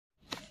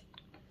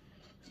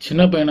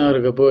சின்ன பையனா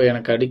இருக்கப்போ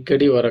எனக்கு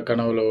அடிக்கடி வர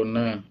கனவுல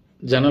ஒண்ணு,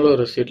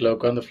 ஜன்னலோர சீட்ல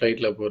உட்காந்து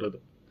ஃப்ளைட்ல போறது.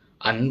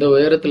 அந்த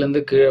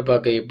உயரத்துலேருந்து கீழ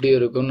பார்க்க எப்படி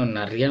இருக்கும்னு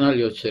நெறைய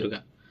நாள்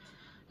யோசிச்சிருக்கேன்.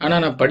 ஆனா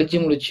நான் படிச்சு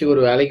முடிச்சு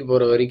ஒரு வேலைக்கு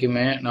போற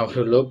வரைக்குமே நான்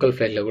ஒரு லோக்கல்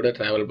ஃப்ளைட்ல கூட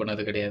டிராவல்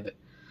பண்ணது கிடையாது.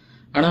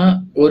 ஆனா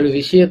ஒரு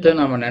விஷயத்த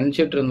நாம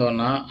நெனச்சிட்டு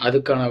இருந்தோம்னா,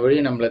 அதுக்கான வழி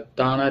நம்மள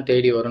தானா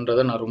தேடி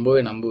வரும்ன்றத நான்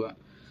ரொம்பவே நம்புவேன்.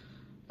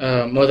 அ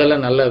முதல்ல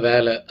நல்ல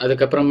வேலை,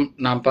 அதுக்கப்புறம்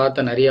நான்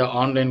பார்த்த நெறைய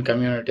online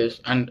communities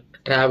and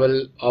travel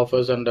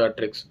offers and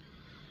tricks.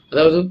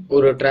 அதாவது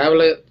ஒரு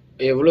ட்ராவல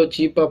எவ்வளோ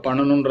சீப்பா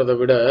பண்ணணுன்றத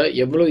விட,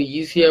 எவ்வளோ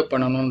ஈஸியா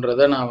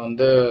பண்ணணுன்றத நான்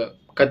வந்து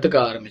கத்துக்க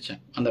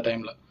ஆரம்பிச்சேன் அந்த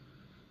டைம்ல.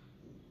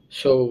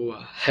 So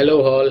hello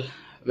all,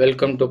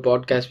 welcome to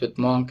podcast with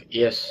Monk.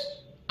 S,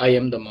 I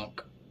am the Monk.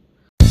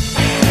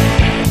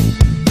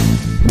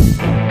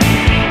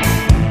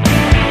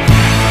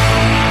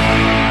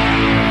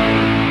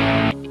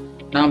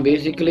 நான்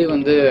பேசிக்கலி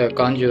வந்து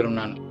காஞ்சிபுரம்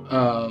நான்.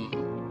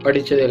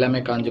 படிச்சது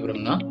எல்லாமே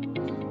காஞ்சிபுரம் தான்.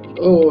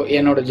 ஸோ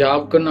என்னோட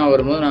ஜாப்க்குன்னு நான்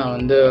வரும்போது நான்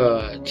வந்து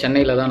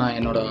சென்னையில தான்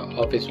என்னோட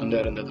ஆஃபீஸ் வந்து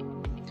இருந்தது.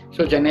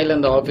 ஸோ சென்னையில்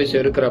இந்த ஆஃபீஸ்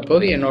இருக்கிறப்போ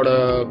என்னோட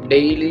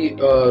டெய்லி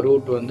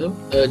ரூட் வந்து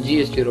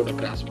ஜிஎஸ்டி ரோடை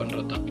கிராஸ்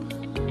பண்ணுறது தான்.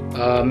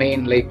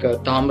 மெயின் லைக்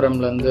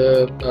தாம்பரம்லேருந்து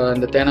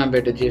இந்த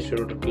தேனாம்பேட்டை ஜிஎஸ்டி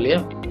ரோடு இருக்கு இல்லையா,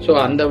 ஸோ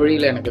அந்த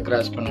வழியில் எனக்கு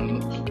கிராஸ்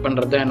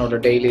பண்ணுறது தான்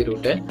என்னோட டெய்லி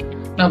ரூட்டு.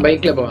 நான்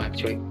பைக்கில் போவேன்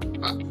ஆக்சுவலி.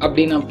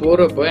 அப்படி நான்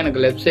போகிறப்போ எனக்கு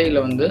லெஃப்ட்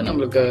சைடில் வந்து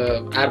நம்மளுக்கு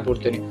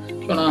ஏர்போர்ட் தெரியும்.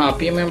 ஸோ நான்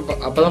அப்பயுமே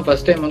அப்போ தான்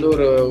ஃபஸ்ட் டைம் வந்து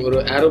ஒரு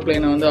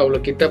ஏரோப்ளைனை வந்து அவ்வளோ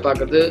கிட்ட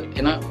பார்க்குறது.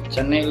 ஏன்னா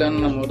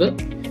சென்னையிலன்னும் போது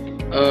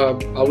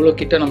அவ்வளோ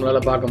கிட்ட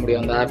நம்மளால் பார்க்க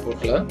முடியும் அந்த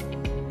ஏர்போர்ட்டில்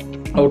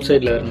அவுட்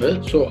சைடில் இருந்து.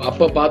 ஸோ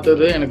அப்போ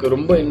பார்த்தது எனக்கு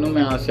ரொம்ப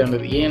இன்னுமே ஆசையாக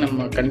இருந்தது. ஏன்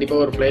நம்ம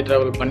கண்டிப்பாக ஒரு ஃப்ளைட்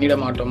ட்ராவல் பண்ணிட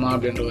மாட்டோமா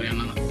அப்படின்ற ஒரு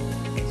எண்ணம்.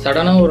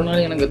 சடனாக ஒரு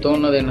நாள் எனக்கு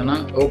தோணுது என்னென்னா,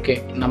 ஓகே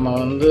நம்ம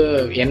வந்து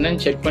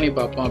என்னன்னு செக் பண்ணி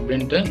பார்ப்போம்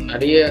அப்படின்ட்டு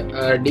நிறைய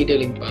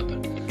டீட்டெயிலிங் பார்த்தேன்.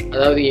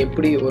 அதாவது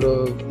எப்படி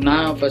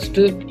நான்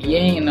ஃபஸ்ட்டு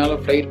ஏன் என்னால்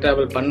ஃப்ளைட்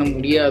ட்ராவல் பண்ண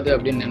முடியாது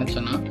அப்படின்னு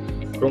நினச்சேன்னா,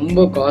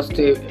 ரொம்ப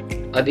காஸ்ட்டு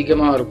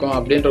அதிகமாக இருக்கும்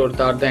அப்படின்ற ஒரு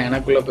தாட் தான்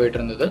எனக்குள்ளே போயிட்டு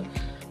இருந்தது.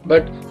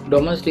 பட்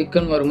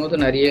டொமஸ்டிக்குன்னு வரும்போது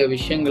நிறைய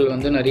விஷயங்கள்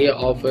வந்து நிறைய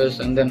ஆஃபர்ஸ்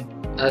அண்ட் தென்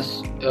ஆஸ்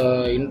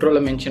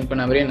இன்ட்ரோவில் மென்ஷன்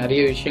பண்ண மாதிரியே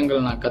நிறைய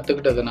விஷயங்கள் நான்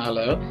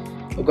கற்றுக்கிட்டதுனால,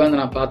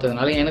 உட்காந்து நான்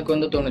பார்த்ததுனால எனக்கு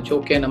வந்து தோணுச்சு,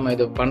 ஓகே நம்ம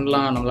இதை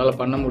பண்ணலாம், நம்மளால்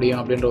பண்ண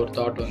முடியும் அப்படின்ற ஒரு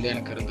தாட் வந்து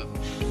எனக்கு இருந்தது.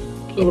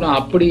 ஸோ நான்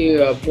அப்படி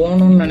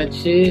போகணுன்னு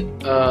நினச்சி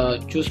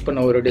சூஸ் பண்ண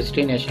ஒரு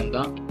டெஸ்டினேஷன்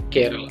தான்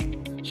கேரளா.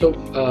 So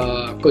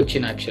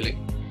Cochin actually.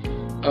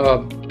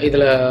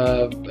 இதில்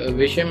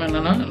விஷயம்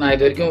என்னென்னா, நான்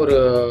இது வரைக்கும் ஒரு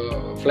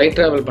ஃப்ளைட்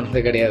ட்ராவல்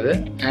பண்ணது கிடையாது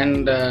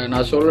அண்ட்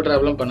நான் சோலோ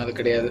ட்ராவலும் பண்ணது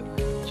கிடையாது.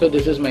 So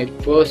this is my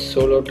first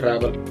solo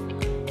travel.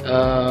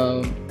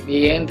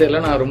 ஏன்னு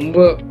தெரியல, நான்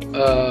ரொம்ப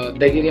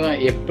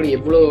தைரியமாக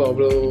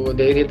அவ்வளோ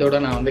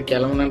தைரியத்தோடு நான் வந்து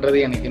கிளம்புனன்றது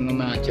எனக்கு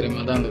இன்னுமே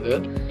ஆச்சரியமாக தான் இருந்தது.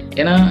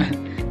 ஏன்னா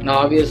நான்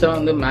ஆப்வியஸாக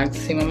வந்து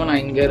மேக்ஸிமமாக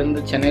நான் இங்கேருந்து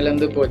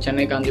சென்னையிலேருந்து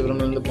சென்னை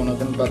காஞ்சிபுரம்லேருந்து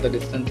போனதுன்னு பார்த்த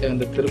டிஸ்டன்ஸே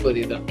வந்து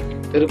திருப்பதி தான்.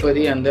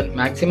 Tirupati and then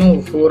maximum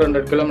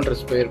 400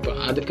 kilometres போயிருப்பேன்.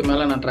 அதுக்கு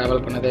மேலே நான்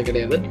ட்ராவல் பண்ணதே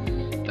கிடையாது.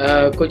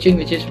 Cochin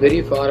which is very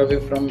far away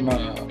from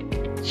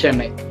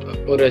Chennai,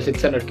 ஒரு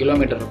 600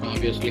 கிலோமீட்டர் இருக்கும்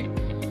ஆப்வியஸ்லி.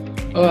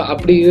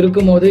 அப்படி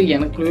இருக்கும்போது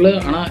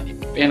ஆனால்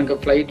எனக்கு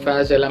ஃப்ளைட்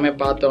ஃபேர்ஸ் எல்லாமே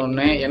பார்த்த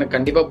உடனே எனக்கு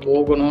கண்டிப்பாக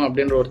போகணும்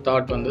அப்படின்ற ஒரு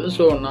தாட் வந்தது.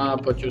 ஸோ நான்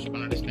அப்போ சூஸ்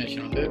பண்ண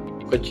டெஸ்டினேஷன் வந்து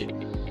கொச்சின்.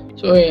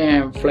 ஸோ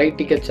என் ஃப்ளைட்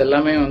டிக்கெட்ஸ்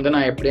எல்லாமே வந்து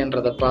நான்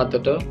எப்படின்றதை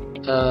பார்த்துட்டு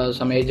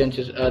some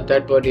agencies,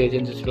 third party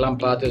agencies எல்லாம்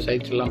பார்த்து,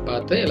 சைட்ஸ் எல்லாம்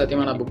பார்த்து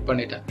எல்லாத்தையுமே நான் புக்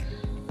பண்ணிட்டேன்.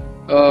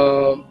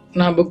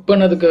 நான் புக்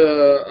பண்ணதுக்கு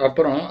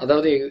அப்புறம்,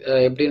 அதாவது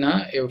எப்படின்னா,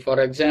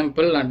 ஃபார்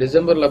எக்ஸாம்பிள் நான்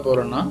டிசம்பரில்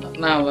போகிறேன்னா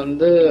நான்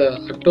வந்து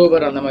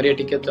அக்டோபர் அந்த மாதிரியே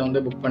டிக்கெட்ஸை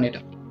வந்து புக்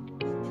பண்ணிட்டேன்.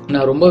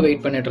 நான் ரொம்ப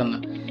வெயிட் பண்ணிட்டு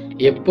இருந்தேன்,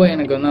 எப்போ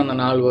எனக்கு வந்து அந்த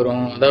நாள்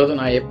வரும், அதாவது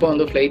நான் எப்போ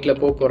வந்து ஃப்ளைட்டில்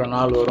போகிற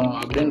நாள் வரும்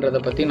அப்படின்றத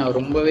பற்றி நான்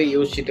ரொம்பவே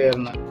யோசிச்சுட்டே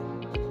இருந்தேன்.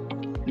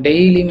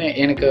 டெய்லியுமே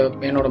எனக்கு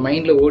என்னோட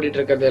மைண்டில் ஓடிட்டு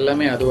இருக்கிறது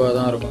எல்லாமே அதுவாக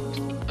தான் இருக்கும்.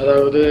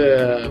 அதாவது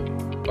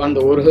அந்த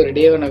ஒரு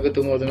டேவை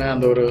நகர்த்தும் போதுமே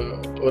அந்த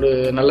ஒரு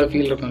நல்ல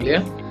ஃபீல் இருக்கும்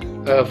இல்லையா,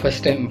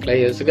 ஃபஸ்ட் டைம்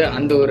ஃப்ளையர்ஸுக்கு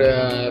அந்த ஒரு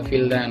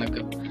ஃபீல் தான்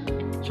எனக்கு.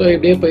 ஸோ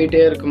இப்படியே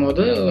போயிட்டே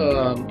இருக்கும்போது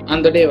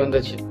அந்த டே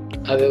வந்துச்சு.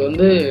 அது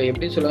வந்து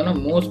எப்படி சொல்லுவேன்னா,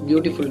 மோஸ்ட்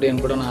பியூட்டிஃபுல்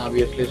டேன்னு கூட நான்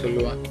ஆப்வியஸ்லி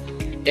சொல்லுவேன்.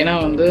 ஏன்னா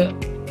வந்து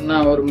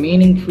நான் ஒரு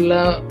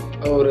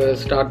மீனிங்ஃபுல்லாக ஒரு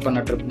ஸ்டார்ட் பண்ண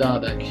ட்ரிப் தான்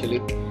அது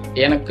ஆக்சுவலி.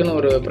 எனக்குன்னு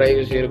ஒரு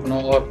ப்ரைவசி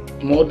இருக்கணும், or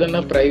more than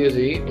a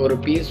privacy, ஒரு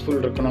பீஸ்ஃபுல்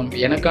இருக்கணும்,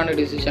 எனக்கான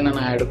டிசிஷனை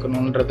நான்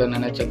எடுக்கணுன்றதை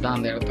நினச்சது தான்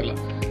அந்த இடத்துல.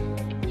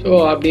 ஸோ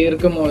அப்படி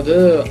இருக்கும்போது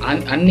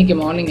அன்றைக்கி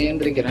மார்னிங்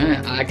எழுந்திருக்கிறேன்.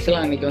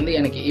 ஆக்சுவலாக அன்றைக்கி வந்து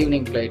எனக்கு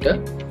ஈவினிங் ஃப்ளைட்டு.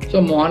 ஸோ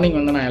மார்னிங்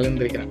வந்து நான்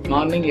எழுந்திருக்கிறேன்.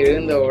 மார்னிங்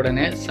எழுந்த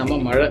உடனே செம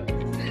மழை.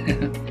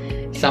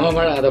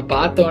 அதை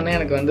பார்த்த உடனே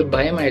எனக்கு வந்து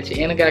பயமாயிடுச்சு.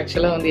 எனக்கு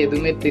ஆக்சுவலாக வந்து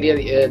எதுவுமே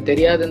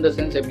தெரியாது இந்த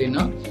சென்ஸ்.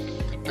 எப்படின்னா,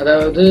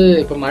 அதாவது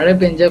இப்போ மழை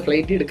பெஞ்சால்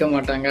ஃப்ளைட் எடுக்க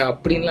மாட்டாங்க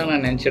அப்படின்லாம்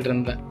நான் நினச்சிட்டு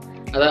இருந்தேன்.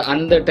 அதாவது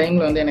அந்த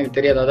டைமில் வந்து எனக்கு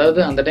தெரியாது. அதாவது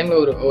அந்த டைமில்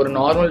ஒரு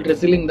நார்மல்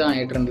ட்ரெஸ்ஸிலிங் தான்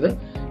ஆகிட்டு இருந்தது.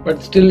 பட்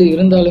ஸ்டில்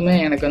இருந்தாலுமே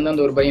எனக்கு வந்து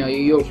அந்த ஒரு பயம்,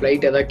 ஐயோ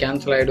ஃப்ளைட் எதாவது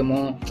கேன்சல் ஆகிடுமோ,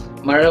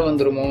 மழை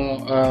வந்துடுமோ,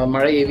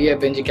 மழை ஹெவியாக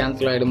பெஞ்சு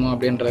கேன்சல் ஆகிடுமோ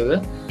அப்படின்றது.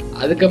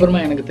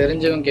 அதுக்கப்புறமா எனக்கு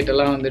தெரிஞ்சவங்க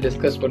கிட்டலாம் வந்து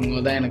டிஸ்கஸ்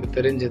பண்ணும்போது தான் எனக்கு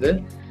தெரிஞ்சுது,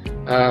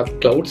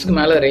 க்ளவுட்ஸ்க்கு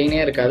மேலே ரெயினே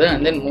இருக்காது.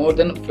 And then more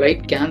than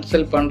flight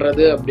cancel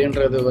பண்ணுறது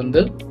அப்படின்றது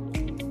வந்து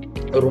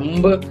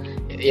ரொம்ப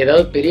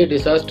ஏதாவது பெரிய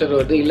டிசாஸ்டர்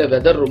வருது, இல்லை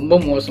வெதர் ரொம்ப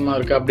மோசமாக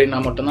இருக்குது அப்படின்னா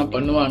மட்டும்தான்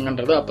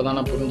பண்ணுவாங்கன்றது அப்போ தான்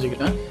நான்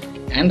புரிஞ்சுக்கிட்டேன்.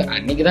 அண்ட்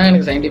அன்றைக்கி தான்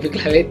எனக்கு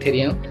சயின்டிஃபிக்கலாகவே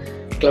தெரியும்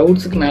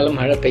க்ளவுட்ஸுக்கு மேலே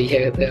மழை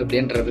பெய்யாது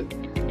அப்படின்றது.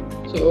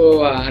 ஸோ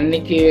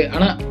அன்றைக்கி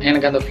ஆனால்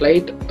எனக்கு அந்த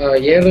ஃப்ளைட்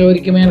ஏறுற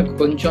வரைக்குமே எனக்கு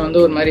கொஞ்சம் வந்து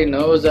ஒரு மாதிரி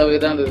நர்வஸாகவே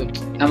தான் இருந்தது.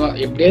 நம்ம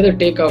எப்படியாவது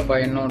டேக் ஆஃப்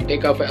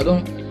ஆகிடணும்.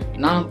 அதுவும்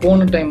நான்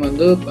போன டைம்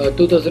வந்து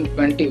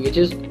 2020 which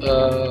is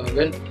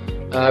when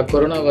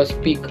corona was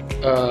peak.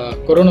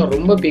 Corona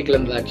ரொம்ப பீக்கில்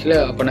இருந்தது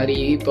ஆக்சுவலாக. அப்போ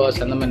நிறைய பாஸ்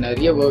அந்த மாதிரி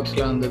நிறைய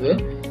ஒர்க்ஸ்லாம் இருந்தது.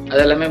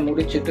 அதெல்லாமே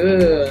முடிச்சுட்டு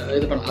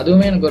இது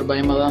அதுவுமே எனக்கு ஒரு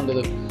பயமாக தான்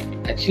இருந்தது.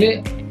 ஆக்சுவலி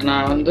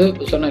நான் வந்து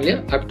சொன்னேன் இல்லையா,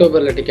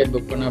 அக்டோபரில் டிக்கெட்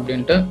புக் பண்ணேன்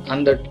அப்படின்ட்டு.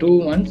 அந்த 2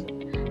 months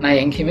நான்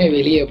எங்கேயுமே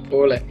வெளியே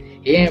போகல.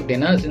 ஏன்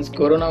அப்படின்னா, since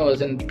corona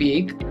was in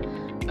peak,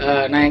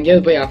 நான்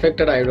எங்கேயாவது போய்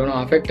அஃபெக்ட்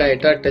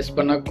ஆகிட்டா டெஸ்ட்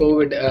பண்ணால்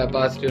கோவிட்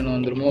பாசிட்டிவ்னு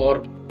வந்துருமோ,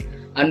 ஒரு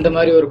அந்த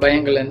மாதிரி ஒரு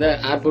பயங்கள்லேருந்து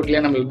ஏர்போர்ட்லேயே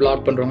நம்மளுக்கு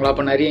பிளாக் பண்ணுறவங்களோ.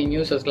 அப்போ நிறைய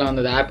நியூஸஸ்லாம்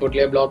வந்தது,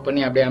 ஏர்போர்ட்லேயே பிளாக்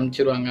பண்ணி அப்படியே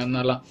அனுப்பிச்சிருவாங்க.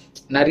 அதனாலாம்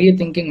நிறைய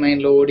திங்கிங்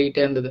மைண்டில்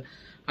ஓடிக்கிட்டே இருந்தது.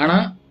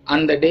 ஆனால்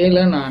அந்த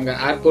டேயில் நான் அங்கே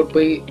ஏர்போர்ட்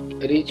போய்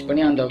ரீச்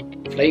பண்ணி அந்த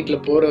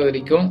ஃப்ளைட்டில் போகிற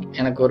வரைக்கும்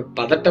எனக்கு ஒரு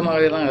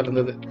பதட்டமாகவே தான்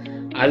இருந்தது.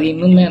 அது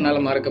இன்னுமே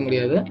என்னால் மறக்க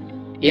முடியாது.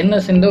 என்ன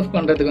சென்ட் ஆஃப்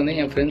பண்ணுறதுக்கு வந்து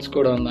என் ஃப்ரெண்ட்ஸ்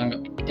கூட வந்தாங்க.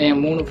 என்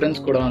 3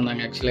 ஃப்ரெண்ட்ஸ் கூட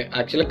வந்தாங்க.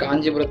 ஆக்சுவலாக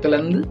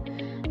காஞ்சிபுரத்துலேருந்து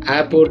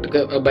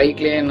ஏர்போர்ட்டுக்கு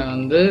பைக்லேயே என்னை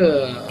வந்து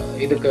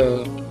இதுக்கு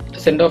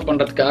சென்ட் ஆஃப்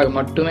பண்ணுறதுக்காக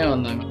மட்டுமே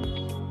வந்தாங்க.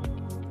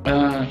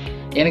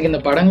 எனக்கு இந்த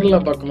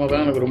படங்களில் பார்க்கும்போது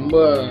தான் எனக்கு ரொம்ப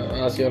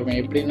ஆசையாக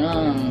இருக்கும். எப்படின்னா,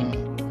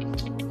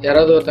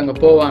 யாராவது ஒருத்தவங்க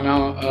போவாங்க,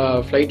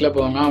 ஃப்ளைட்டில்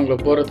போவாங்க, அவங்கள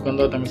போகிறதுக்கு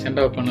வந்து ஒருத்தவங்க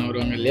சென்ட் ஆஃப் பண்ண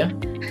வருவாங்க இல்லையா,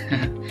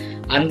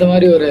 அந்த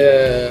மாதிரி ஒரு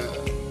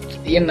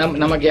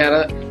நமக்கு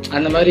யாராவது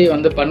அந்த மாதிரி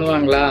வந்து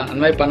பண்ணுவாங்களா, அந்த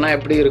மாதிரி பண்ணால்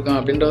எப்படி இருக்கும்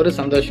அப்படின்ற ஒரு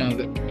சந்தோஷம்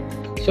அது.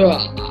 ஸோ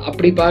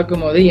அப்படி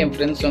பார்க்கும்போது என்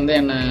ஃப்ரெண்ட்ஸ் வந்து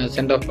என்னை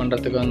சென்ட் ஆஃப்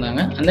பண்ணுறதுக்கு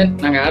வந்தாங்க. அண்ட் தென்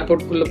நாங்கள்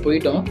ஏர்போர்ட்டுக்குள்ளே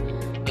போயிட்டோம்.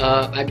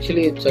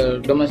 Actually it's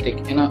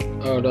domestic. ஏன்னா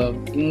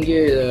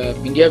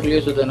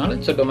இந்தியாவுக்குள்ளேயே சுற்றதுனால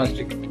இட்ஸ்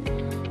டொமஸ்டிக்.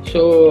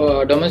 ஸோ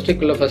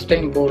டொமஸ்டிக்குள்ளே ஃபஸ்ட்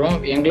டைம் போகிறோம்.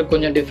 எங்களுக்கு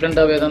கொஞ்சம்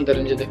டிஃப்ரெண்ட்டாகவே தான்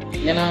தெரிஞ்சுது.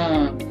 ஏன்னா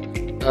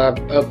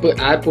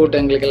ஏர்போர்ட்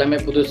எங்களுக்கு எல்லாமே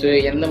புதுசு,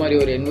 எந்த மாதிரி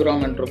ஒரு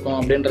என்விரான்மெண்ட் இருக்கும்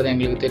அப்படின்றது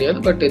எங்களுக்கு தெரியாது.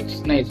 But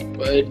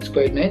it's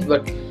quite nice.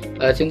 But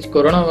since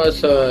corona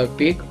was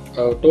peak,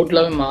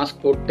 டோட்டலாகவே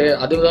மாஸ்க் போட்டு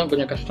அதுதான்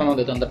கொஞ்சம் கஷ்டமாக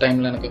இருந்தது அந்த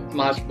டைமில். எனக்கு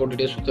மாஸ்க்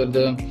போட்டுகிட்டே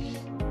சுற்றுறது,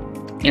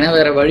 ஏன்னா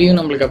வேறு வழியும்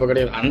நம்மளுக்கு அப்போ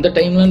கிடையாது. அந்த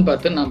டைம்லன்னு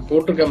பார்த்து நான்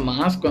போட்டிருக்க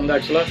மாஸ்க் வந்து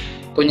ஆக்சுவலாக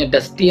கொஞ்சம்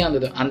டஸ்டியாக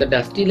இருந்தது. அந்த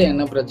டஸ்டியில்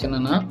என்ன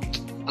பிரச்சனைனா,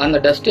 அந்த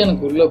டஸ்ட்டு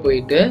எனக்கு உள்ளே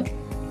போயிட்டு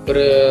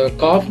ஒரு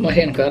காஃப் மாதிரி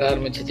எனக்கு வர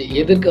ஆரம்பிச்சிச்சு.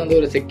 எதிர்க்கு வந்து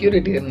ஒரு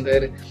செக்யூரிட்டி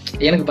இருந்தார்.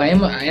 எனக்கு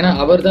பயமாக, ஏன்னா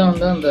அவர் தான்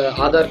வந்து அந்த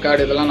ஆதார்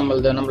கார்டு இதெல்லாம்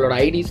நம்மளோட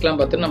ஐடிஸ்லாம்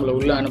பார்த்து நம்மளை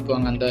உள்ளே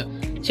அனுப்புவாங்க அந்த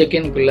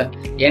செக்இன்குள்ளே.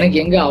 எனக்கு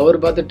எங்கே அவர்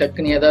பார்த்து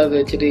டக்குன்னு ஏதாவது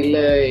வச்சுட்டு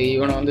இல்லை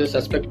இவனை வந்து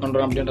சஸ்பெக்ட்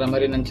பண்ணுறோம் அப்படின்ற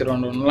மாதிரி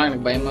நினச்சிருவான்லாம்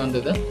எனக்கு பயமாக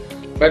இருந்தது.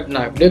 பட்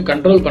நான் அப்படியே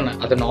கண்ட்ரோல் பண்ணேன்.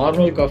 அது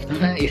நார்மல் காஃப்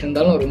தான்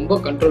இருந்தாலும் ரொம்ப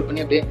கண்ட்ரோல்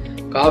பண்ணி அப்படியே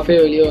காஃபே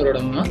வெளியே ஒரு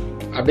இடம்னா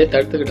அப்படியே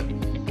தடுத்துக்கிட்டேன்.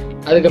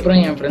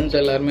 அதுக்கப்புறம் என் ஃப்ரெண்ட்ஸ்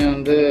எல்லாருமே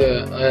வந்து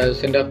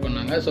சென்ட் ஆஃப்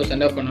பண்ணாங்க. ஸோ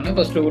சென்ட் ஆஃப் பண்ணோன்னே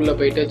ஃபஸ்ட்டு உள்ளே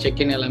போயிட்டு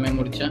செக்இன் எல்லாமே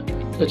முடித்தேன்.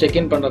 ஸோ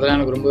செக்இன் பண்ணுறதுலாம்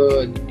எனக்கு ரொம்ப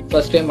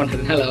ஃபஸ்ட் டைம்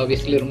பண்ணுறதுனால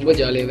ஆப்வியஸ்லி ரொம்ப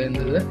ஜாலியாகவே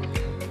இருந்தது.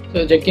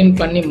 ஸோ செக்இன்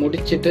பண்ணி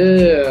முடிச்சுட்டு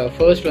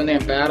ஃபர்ஸ்ட் வந்து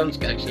என்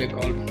பேரண்ட்ஸ்க்கு ஆக்சுவலி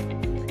கால் பண்ணேன்.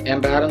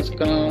 என்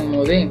பேரண்ட்ஸ்க்கும்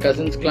போது என்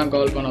கசின்ஸ்க்கெலாம்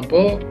கால்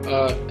பண்ணப்போ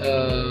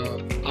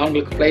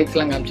அவங்களுக்கு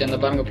ஃப்ளைட்ஸ்லாம் காமிச்சேன். அந்த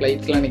பாருங்கள்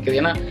ஃப்ளைட்ஸ்லாம் நிற்குது.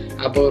 ஏன்னா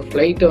அப்போ ஒரு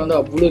ஃப்ளைட்டை வந்து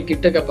அவ்வளோ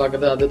கிட்டக்க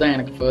பார்க்குறது அதுதான்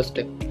எனக்கு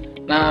ஃபர்ஸ்ட்டு.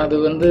 நான் அது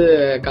வந்து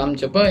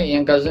காமிச்சப்போ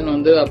என் கசின்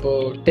வந்து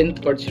அப்போது 10th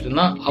படிச்சுட்டு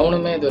இருந்தான்.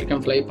 அவனுமே இது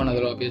வரைக்கும் ஃப்ளை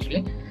பண்ணதில்லை ஆப்வியஸ்லி.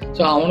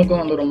 ஸோ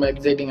அவனுக்கும் வந்து ரொம்ப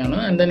எக்ஸைட்டிங்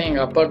ஆனது. அண்ட் தென்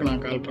எங்கள் அப்பாவுக்கு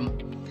நான் கால் பண்ணேன்.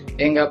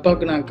 எங்கள்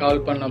அப்பாவுக்கு நான்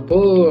கால் பண்ணப்போ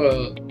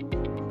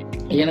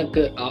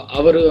எனக்கு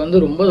அவர் வந்து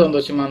ரொம்ப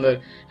சந்தோஷமாக இருந்தார்.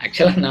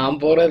 ஆக்சுவலாக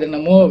நான் போகிறது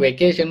என்னமோ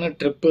வெக்கேஷனு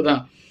ட்ரிப்பு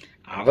தான்.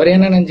 அவர்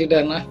என்ன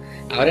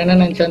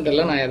நினச்சான்னு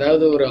தெரியல, நான்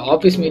ஏதாவது ஒரு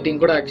ஆஃபீஸ் மீட்டிங்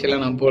கூட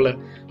ஆக்சுவலாக நான் போகல.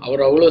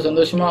 அவர் அவ்வளோ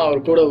சந்தோஷமாக அவர்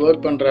கூட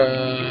ஒர்க் பண்ணுற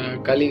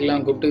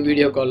கலீக்லாம் கூப்பிட்டு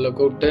வீடியோ காலில்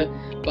கூப்பிட்டு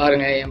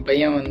பாருங்கள் என்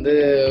பையன் வந்து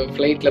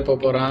ஃப்ளைட்டில்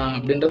போகிறான்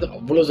அப்படின்றது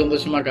அவ்வளோ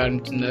சந்தோஷமாக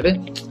காமிச்சிருந்தார்.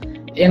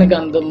 எனக்கு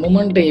அந்த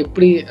மூமெண்ட்டை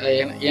எப்படி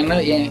ஏன்னா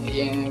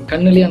என்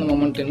கண்ணுலேயே அந்த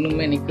மூமெண்ட்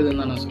இன்னுமே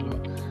நிற்குதுன்னு தான் நான்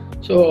சொல்லுவேன்.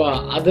 ஸோ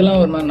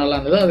அதெல்லாம் ஒரு மாதிரி நல்லா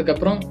இருந்தது.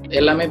 அதுக்கப்புறம்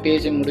எல்லாமே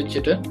பேசி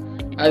முடிச்சுட்டு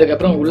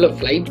அதுக்கப்புறம் உள்ள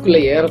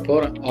ஃப்ளைட்குள்ளே ஏற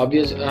போகிறேன்.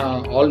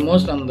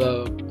 ஆல்மோஸ்ட் அந்த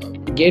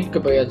கேட்டுக்கு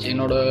போயாச்சு.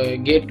 என்னோடய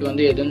கேட்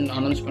வந்து எதுன்னு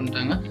அனௌன்ஸ்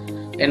பண்ணிட்டாங்க.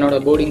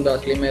 என்னோடய போர்டிங்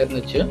பாஸ்லேயுமே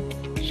இருந்துச்சு.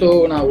 ஸோ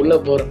நான் உள்ளே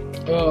போகிறேன்.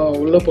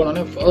 உள்ளே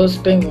போனோடனே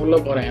ஃபர்ஸ்ட் டைம் உள்ளே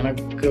போகிறேன்.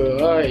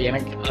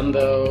 எனக்கு அந்த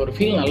ஒரு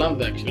ஃபீல் நல்லா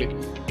இருந்தது ஆக்சுவலி.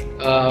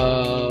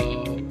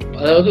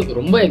 அதாவது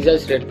ரொம்ப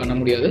எக்ஸாஜரேட் பண்ண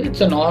முடியாது.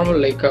 இட்ஸ் அ நார்மல்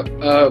லைக்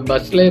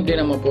பஸ்ஸில் எப்படி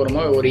நம்ம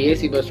போகிறோமோ, ஒரு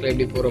ஏசி பஸ்ஸில்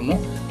எப்படி போகிறோமோ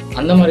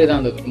அந்த மாதிரி தான்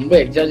இருந்தது. ரொம்ப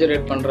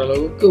எக்ஸாஜரேட் பண்ணுற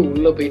அளவுக்கு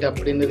உள்ளே போயிட்டு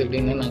அப்படி இருந்தது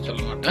இப்படின்னு நான்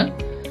சொல்ல மாட்டேன்.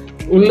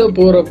 உள்ளே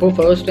போகிறப்போ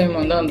ஃபர்ஸ்ட் டைம்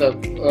வந்து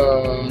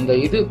அந்த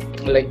இது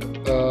லைக்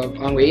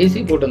அவங்க ஏசி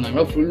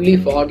போட்டிருந்தாங்க. ஃபுல்லி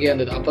ஃபாகியாக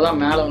இருந்தது. அப்போ தான்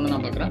மேலே வந்து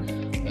நான் பார்க்குறேன்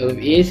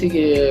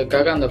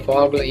ஏசிக்காக அந்த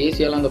ஃபாகில்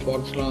ஏசியெல்லாம் அந்த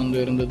ஃபாக்ஸ்லாம் வந்து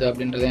இருந்தது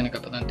அப்படின்றது எனக்கு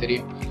அப்போ தான்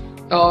தெரியும்.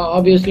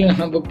 ஆப்வியஸ்லி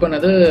நான் புக்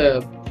பண்ணது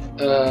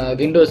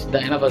விண்டோஸ்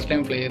தான், ஏன்னா ஃபஸ்ட்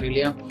டைம் ஃப்ளையர்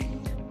இல்லையா.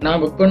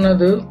 நான் புக்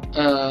பண்ணது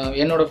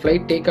என்னோடய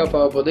ஃப்ளைட் டேக் ஆஃப்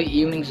ஆக போது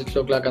ஈவினிங் 6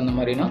 o'clock அந்த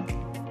மாதிரினா.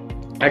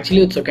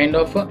 Actually it's a kind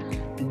of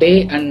day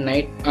and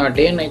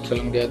night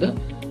சொல்ல முடியாது.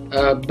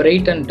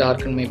 பிரைட் அண்ட்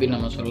டார்க்னு மேபி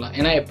நம்ம சொல்லலாம்.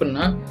 ஏன்னா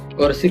எப்படின்னா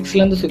ஒரு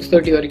 6லேருந்து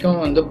 6:30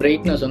 வரைக்கும் வந்து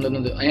பிரைட்னஸ் வந்து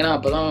இருந்தது. ஏன்னா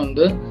அப்போ தான்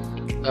வந்து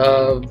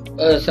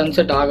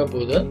சன்செட் ஆக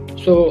போகுது.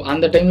 ஸோ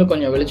அந்த டைமில்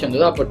கொஞ்சம் வெளிச்சம்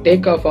இருந்தது. அப்போ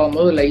டேக் ஆஃப்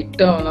ஆகும்போது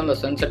லைட்டாக வந்து அந்த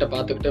சன்செட்டை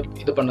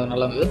பார்த்துக்கிட்டு இது பண்ணுறது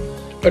நல்லா இருந்தது.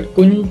 பட்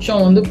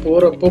கொஞ்சம் வந்து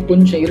போகிறப்போ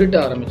கொஞ்சம் இருட்ட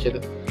ஆரம்பிச்சது.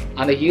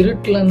 அந்த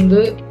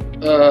இருட்டிலேருந்து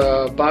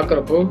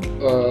பார்க்குறப்போ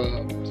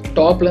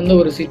டாப்லேருந்து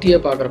ஒரு சிட்டியை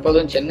பார்க்குறப்போ,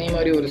 அதுவும் சென்னை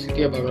மாதிரி ஒரு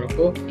சிட்டியை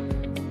பார்க்குறப்போ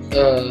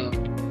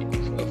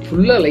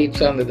ஃபுல்லாக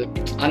லைட்ஸாக இருந்தது.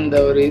 அந்த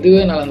ஒரு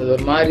இதுவே நல்லா இருந்தது.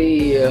 ஒரு மாதிரி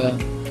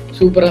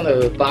சூப்பராக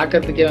இருந்தது,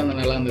 பார்க்கறதுக்கே வந்து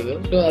நல்லா இருந்தது.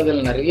 ஸோ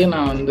அதில் நிறைய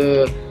நான் வந்து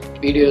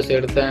வீடியோஸ்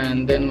எடுத்தேன்.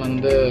 அண்ட் தென்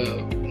வந்து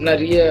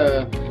நிறைய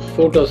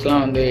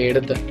ஃபோட்டோஸ்லாம் வந்து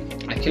எடுத்தேன்.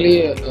 ஆக்சுவலி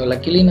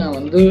லக்கிலி நான்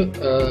வந்து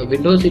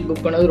விண்டோ சீட்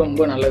புக் பண்ணது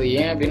ரொம்ப நல்லது.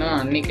 ஏன் அப்படின்னா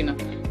அன்றைக்கி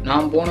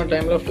நான் போன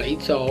டைமில்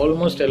ஃப்ளைட்ஸ்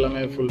ஆல்மோஸ்ட்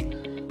எல்லாமே ஃபுல்.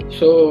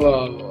 ஸோ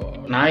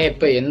நான்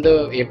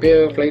எப்போயோ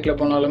ஃப்ளைட்டில்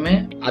போனாலுமே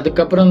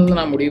அதுக்கப்புறம் வந்து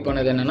நான் முடிவு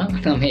பண்ணது என்னென்னா,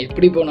 நம்ம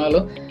எப்படி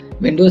போனாலும்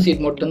விண்டோ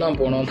சீட் மட்டும்தான்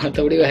போகணும்,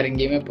 மற்றபடி வேறு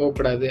எங்கேயுமே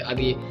போகக்கூடாது.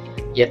 அது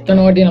எத்தனை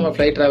வாட்டி நம்ம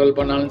ஃப்ளைட் ட்ராவல்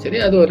பண்ணாலும் சரி,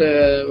 அது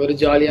ஒரு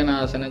ஜாலியான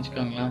ஆசைன்னு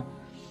வச்சுக்கோங்களேன்.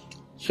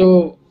 ஸோ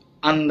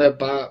அந்த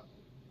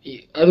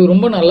அது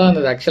ரொம்ப நல்லா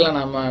இருந்தது. ஆக்சுவலாக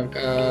நம்ம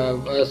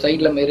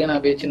சைடில் மெரினா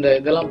பீச் இந்த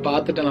இதெல்லாம்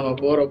பார்த்துட்டு நம்ம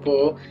போகிறப்போ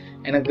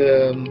எனக்கு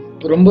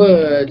ரொம்ப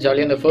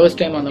ஜாலியாக இந்த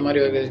ஃபர்ஸ்ட் டைம் அந்த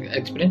மாதிரி ஒரு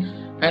எக்ஸ்பீரியன்ஸ்.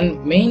 அண்ட்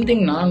மெயின்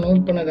திங் நான்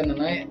நோட் பண்ணது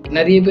என்னென்னா,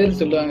 நிறைய பேர்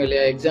சொல்லுவாங்க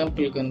இல்லையா,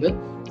 எக்ஸாம்பிளுக்கு வந்து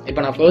இப்போ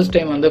நான் ஃபர்ஸ்ட்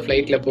டைம் வந்து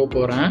ஃப்ளைட்டில்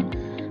போகிறேன்.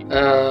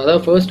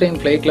 அதாவது ஃபர்ஸ்ட் டைம்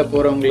ஃப்ளைட்டில்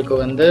போகிறவங்களுக்கு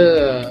வந்து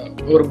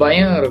ஒரு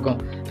பயம் இருக்கும்.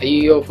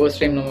 ஐயோ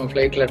ஃபர்ஸ்ட் டைம் நம்ம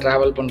ஃப்ளைட்டில்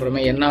ட்ராவல்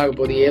பண்ணுறோமே, என்ன ஆக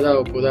போகுது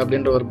ஏதாக போகுது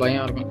அப்படின்ற ஒரு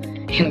பயம் இருக்கும்.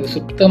 எனக்கு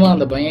சுத்தமாக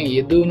அந்த பயம்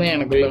எதுவுமே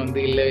எனக்குள்ளே வந்து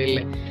இல்லவே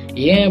இல்லை.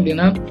 ஏன்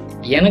அப்படின்னா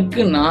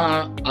எனக்கு நான்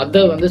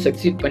அதை வந்து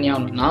சக்சீட் பண்ணி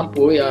ஆகணும், நான்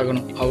போய்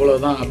ஆகணும்,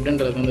 அவ்வளோதான்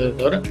அப்படின்றது வந்து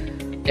தவிர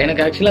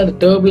எனக்கு ஆக்சுவலாக அது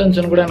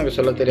டர்புலன்ஸ்னு கூட எனக்கு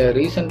சொல்ல தெரியாது.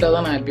 ரீசெண்டாக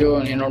தான் நான் எப்பயோ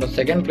என்னோட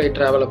செகண்ட் ஃப்ளைட்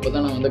ட்ராவல் அப்போ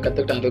தான் நான் வந்து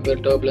கற்றுக்கிட்டேன் அது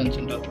பேர்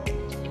டர்புலன்ஸ்ன்றது.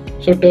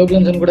 ஸோ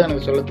டர்புலன்ஸ்னு கூட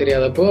எனக்கு சொல்ல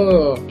தெரியாதப்போ,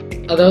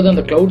 அதாவது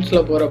அந்த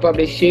க்ளவுட்ஸில் போகிறப்போ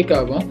அப்படியே ஷேக்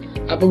ஆகும்.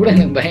 அப்போ கூட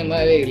எனக்கு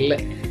பயமாகவே இல்லை,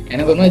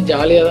 எனக்கு ஒரு மாதிரி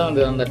ஜாலியாக தான்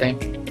இருந்தது அந்த டைம்.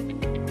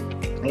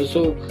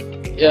 ஸோ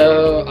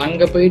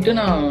அங்கே போயிட்டு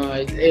நான்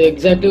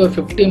எக்ஸாக்ட்லி ஒரு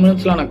 50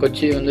 மினிட்ஸில் நான்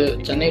கொச்சி வந்து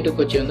சென்னை டு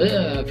கொச்சி வந்து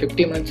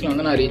 50 மினிட்ஸில்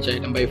வந்து நான் ரீச்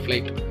ஆகிட்டேன் பை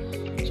ஃப்ளைட்.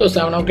 ஸோ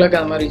 7 o'clock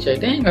அது மாதிரி ரீச்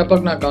ஆகிட்டேன். எங்கள்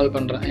அப்பாவுக்கு நான் கால்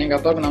பண்ணுறேன். எங்கள்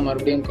அப்பாவுக்கு நான்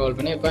மறுபடியும் கால்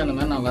பண்ணி, இப்போ இந்த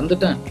மாதிரி நான்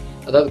வந்துட்டேன்,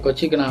 அதாவது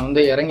கொச்சிக்கு நான்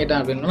வந்து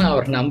இறங்கிட்டேன் அப்படின்னா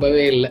அவர்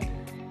நம்பவே இல்லை.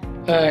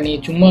 நீ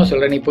சும்மா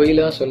சொல்கிற, நீ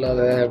பொய்லாம்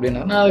சொல்லாத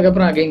அப்படின்னா. நான்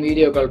அதுக்கப்புறம் அகைன்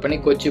வீடியோ கால் பண்ணி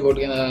கொச்சி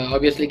போட்டு,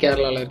 ஆப்வியஸ்லி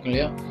கேரளாவில் இருக்கும்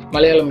இல்லையா,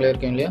 மலையாளமில்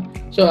இருக்கும் இல்லையா,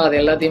 ஸோ அது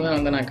எல்லாத்தையுமே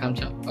வந்து நான்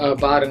காமிச்சேன்.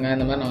 பாருங்கள்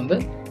இந்த மாதிரி நான் வந்து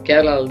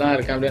கேரளாவில் தான்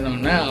இருக்கேன்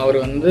அப்படின்னோடனே அவர்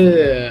வந்து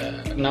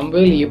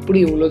நம்பவே எப்படி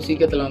இவ்வளோ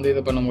சீக்கிரத்தில் வந்து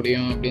இது பண்ண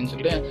முடியும் அப்படின்னு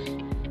சொல்லிட்டு.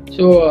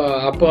 ஸோ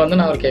அப்போ வந்து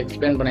நான் அவருக்கு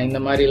எக்ஸ்பிளைன் பண்ணேன், இந்த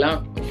மாதிரிலாம்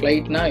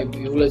ஃப்ளைட்னா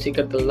இவ்வளோ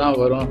சீக்கிரத்தில் தான்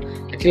வரும்.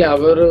 ஆக்சுவலி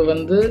அவர்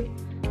வந்து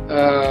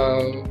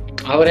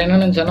அவர் என்ன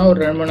நினச்சானா ஒரு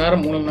 2 மணி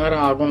நேரம் 3 மணி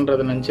நேரம்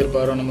ஆகுன்றது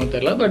நினச்சிருப்பாரோ நம்ம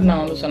தெரியல. பட்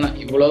நான் வந்து சொன்னேன்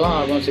இவ்வளோ தான்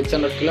ஆகும்,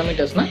 600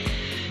 கிலோமீட்டர்ஸ்னால்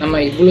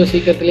நம்ம இவ்வளோ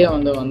சீக்கிரத்துலேயே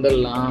வந்து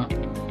வந்துடலாம்.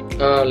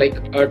 லைக்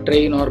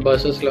ட்ரெயின் ஒரு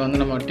பஸ்ஸஸில் வந்து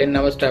நம்ம 10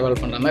 hours ட்ராவல்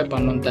பண்ணுற மாதிரி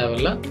பண்ணணும்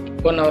தேவையில்ல,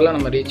 1 hourல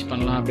நம்ம ரீச்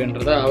பண்ணலாம்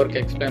அப்படின்றத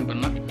அவருக்கு எக்ஸ்பிளைன்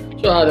பண்ணேன்.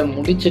 ஸோ அதை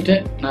முடிச்சுட்டு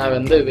நான்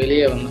வந்து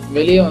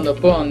வெளியே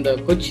வந்தப்போ அந்த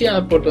கொச்சி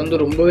ஏர்போர்ட்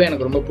வந்து ரொம்பவே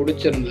எனக்கு ரொம்ப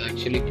பிடிச்சிருந்தது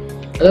ஆக்சுவலி.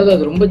 அதாவது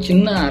அது ரொம்ப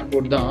சின்ன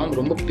ஏர்போர்ட் தான்,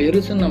 ரொம்ப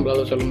பெருசுன்னு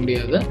நம்மளால சொல்ல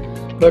முடியாது.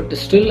 பட்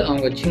ஸ்டில்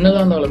அவங்க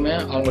சின்னதாக இருந்தாலுமே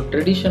அவங்க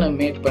ட்ரெடிஷனை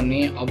மேக் பண்ணி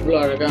அவ்வளோ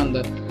அழகாக அந்த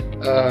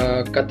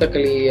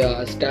கதகளி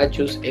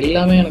ஸ்டாச்சூஸ்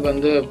எல்லாமே எனக்கு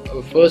வந்து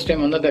ஃபர்ஸ்ட்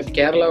டைம் வந்து அந்த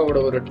கேரளாவோட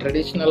ஒரு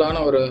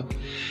ட்ரெடிஷ்னலான ஒரு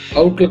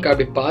அவுட்லுக்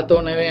அப்படி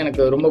பார்த்தோன்னே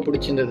எனக்கு ரொம்ப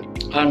பிடிச்சிருந்தது.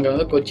 அங்கே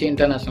வந்து கொச்சி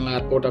இன்டர்நேஷ்னல்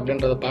ஏர்போர்ட்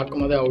அப்படின்றத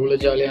பார்க்கும்போது அவ்வளோ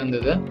ஜாலியாக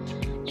இருந்தது.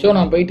 ஸோ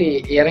நான் போயிட்டு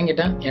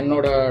இறங்கிட்டேன்.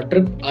 என்னோடய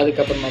ட்ரிப்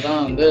அதுக்கப்புறமா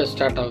தான் வந்து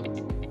ஸ்டார்ட் ஆகுது.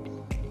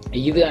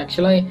 இது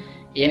ஆக்சுவலாக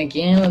எனக்கு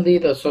ஏன் வந்து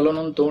இதை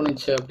சொல்லணும்னு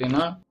தோணுச்சு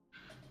அப்படின்னா,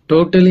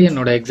 டோட்டலி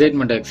என்னோட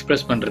எக்ஸைட்மெண்ட்டை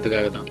எக்ஸ்பிரஸ்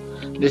பண்ணுறதுக்காக தான்.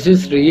 This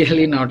is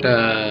really not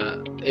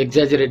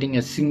exaggerating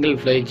a single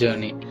flight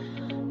journey.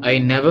 I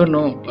never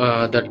know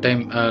that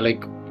time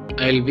like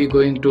I'll be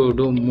going to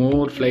do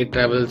more flight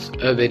travels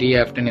very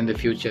often in the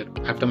future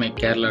after my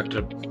Kerala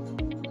trip.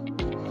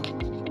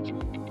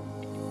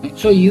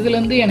 So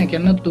இதுலேருந்து எனக்கு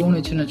என்ன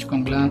தோணுச்சுன்னு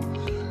வச்சுக்கோங்களேன்,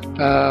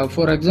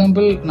 for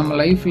example நம்ம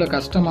லைஃப்பில்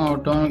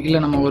கஷ்டமாகட்டும், இல்லை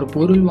நம்ம ஒரு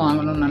பொருள்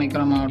வாங்கணும்னு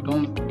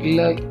நினைக்கிறோமாகட்டும்,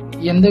 இல்லை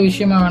எந்த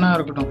விஷயமா வேணா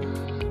இருக்கட்டும்,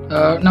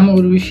 நம்ம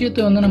ஒரு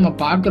விஷயத்தை வந்து நம்ம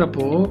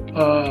பார்க்குறப்போ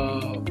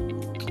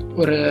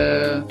ஒரு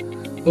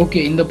ஓகே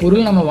இந்த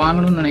பொருள் நம்ம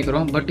வாங்கணும்னு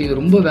நினைக்கிறோம், பட் இது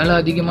ரொம்ப விலை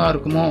அதிகமாக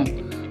இருக்குமோ,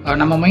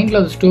 நம்ம மைண்டில்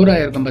அது ஸ்டோர்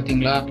ஆகிருக்கும்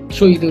பார்த்தீங்களா.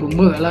 ஸோ இது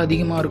ரொம்ப விலை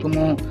அதிகமாக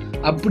இருக்குமோ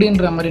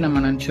அப்படின்ற மாதிரி நம்ம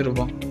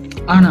நினச்சிருப்போம்.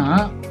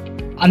 ஆனால்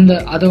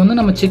அதை வந்து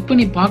நம்ம செக்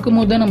பண்ணி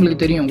பார்க்கும்போது தான்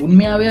நம்மளுக்கு தெரியும்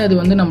உண்மையாகவே அது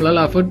வந்து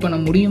நம்மளால் அஃபோர்ட் பண்ண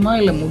முடியுமா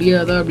இல்லை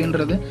முடியாதா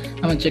அப்படின்றது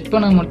நம்ம செக்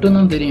பண்ணால்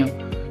மட்டும்தான் தெரியும்.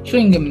 ஸோ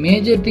இங்கே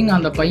மேஜர் திங்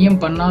அந்த பையன்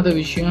பண்ணாத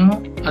விஷயம்,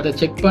 அதை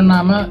செக்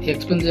பண்ணாமல்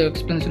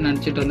எக்ஸ்பென்சிவ்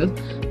நினச்சிட்டு இருந்தது.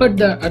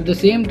 But at the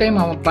same time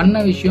அவன்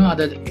பண்ண விஷயம்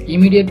அதை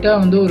இமீடியட்டாக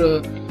வந்து ஒரு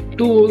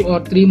 2 or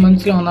 3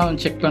 monthஸில் வந்து அவன்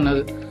செக்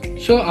பண்ணது.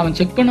 ஸோ அவன்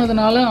செக்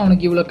பண்ணதுனால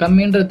அவனுக்கு இவ்வளோ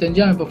கம்மின்றது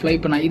தெரிஞ்சு அவன் இப்போ ஃப்ளை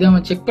பண்ணான். இதை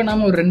அவன் செக்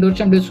பண்ணாமல் ஒரு 2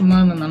 வருஷம் அப்படியே சும்மா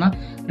இருந்தானா,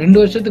 2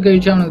 வருஷத்துக்கு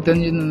கழிச்சு அவனுக்கு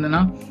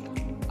தெரிஞ்சிருந்ததுன்னா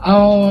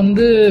அவன்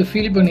வந்து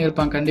ஃபீல்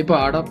பண்ணியிருப்பான்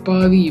கண்டிப்பாக.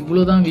 அடப்பாவி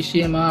இவ்வளோதான்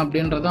விஷயமா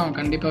அப்படின்றத அவன்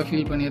கண்டிப்பாக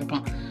ஃபீல்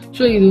பண்ணியிருப்பான்.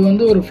 ஸோ இது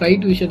வந்து ஒரு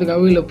ஃப்ளைட்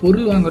விஷயத்துக்காகவோ இல்லை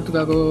பொருள்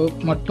வாங்குறதுக்காகவோ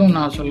மட்டும்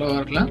நான் சொல்ல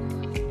வரல.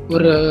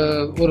 ஒரு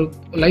ஒரு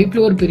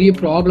லைஃப்பில் ஒரு பெரிய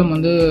ப்ராப்ளம்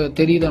வந்து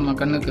தெரியுது நம்ம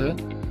கண்ணுக்கு.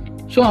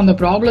 ஸோ அந்த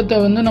ப்ராப்ளத்தை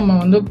வந்து நம்ம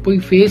வந்து போய்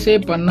ஃபேஸே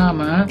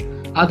பண்ணாமல்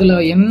அதில்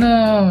என்ன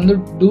வந்து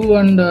டூ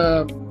அண்ட்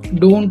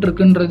டோன்ட்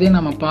இருக்குன்றதே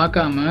நம்ம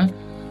பார்க்காம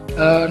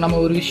நம்ம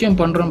ஒரு விஷயம்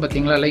பண்ணுறோம்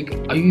பார்த்தீங்களா. லைக்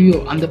ஐயோ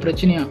அந்த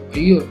பிரச்சனையா,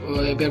 ஐயோ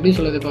இப்போ எப்படி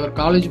சொல்லுது, இப்போ ஒரு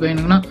காலேஜ்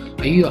பையனுங்கன்னா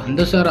ஐயோ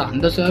அந்த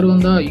சார்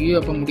வந்தால் ஐயோ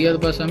அப்போ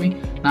முடியாதுப்பா சாமி,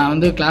 நான்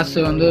வந்து கிளாஸ்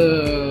வந்து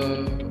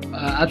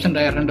ஆப்சண்ட்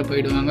ஆகிடுறேன்ட்டு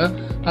போயிடுவாங்க.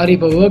 அது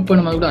இப்போ ஒர்க்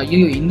பண்ணும்போது கூட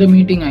ஐயோ இந்த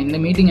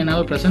மீட்டிங்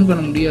என்னால் ப்ரெசென்ட்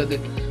பண்ண முடியாது.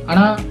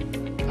 ஆனால்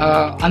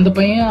அந்த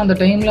பையன் அந்த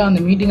டைமில்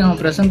அந்த மீட்டிங்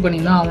அவன் ப்ரெசென்ட்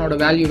பண்ணியிருந்தா அவனோட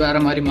வேல்யூ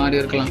வேறு மாதிரி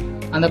மாறி இருக்கலாம்.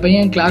 அந்த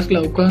பையன்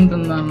கிளாஸில்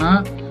உட்காந்துருந்தான்னா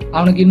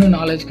அவனுக்கு இன்னும்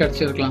நாலேஜ்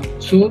கிடச்சிருக்கலாம்.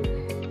 ஸோ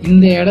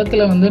இந்த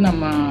இடத்துல வந்து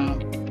நம்ம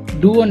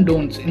டூ அண்ட்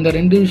டோன்ட்ஸ் இந்த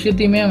 2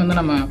 விஷயத்தையுமே வந்து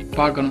நம்ம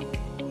பார்க்கணும்.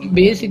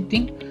 பேசிக்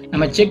திங்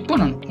நம்ம செக்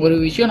பண்ணணும். ஒரு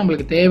விஷயம்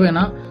நம்மளுக்கு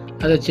தேவைன்னா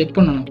அதை செக்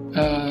பண்ணணும்.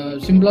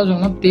 சிம்பிளாக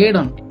சொல்லணும்,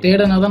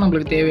 தேடனா தான்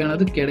நம்மளுக்கு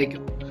தேவையானது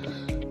கிடைக்கும்.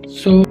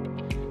 ஸோ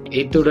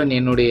இத்துடன்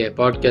என்னுடைய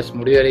பாட்காஸ்ட்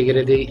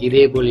முடிவடைகிறது.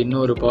 இதே போல்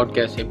இன்னொரு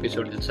பாட்காஸ்ட்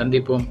எபிசோடில்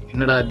சந்திப்போம்.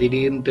 என்னடா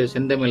திடீர்னு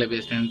செந்தமிழை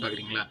பேசுகிறேன்னு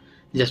பார்க்குறீங்களா?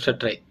 Just a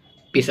try.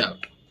 Peace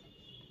out.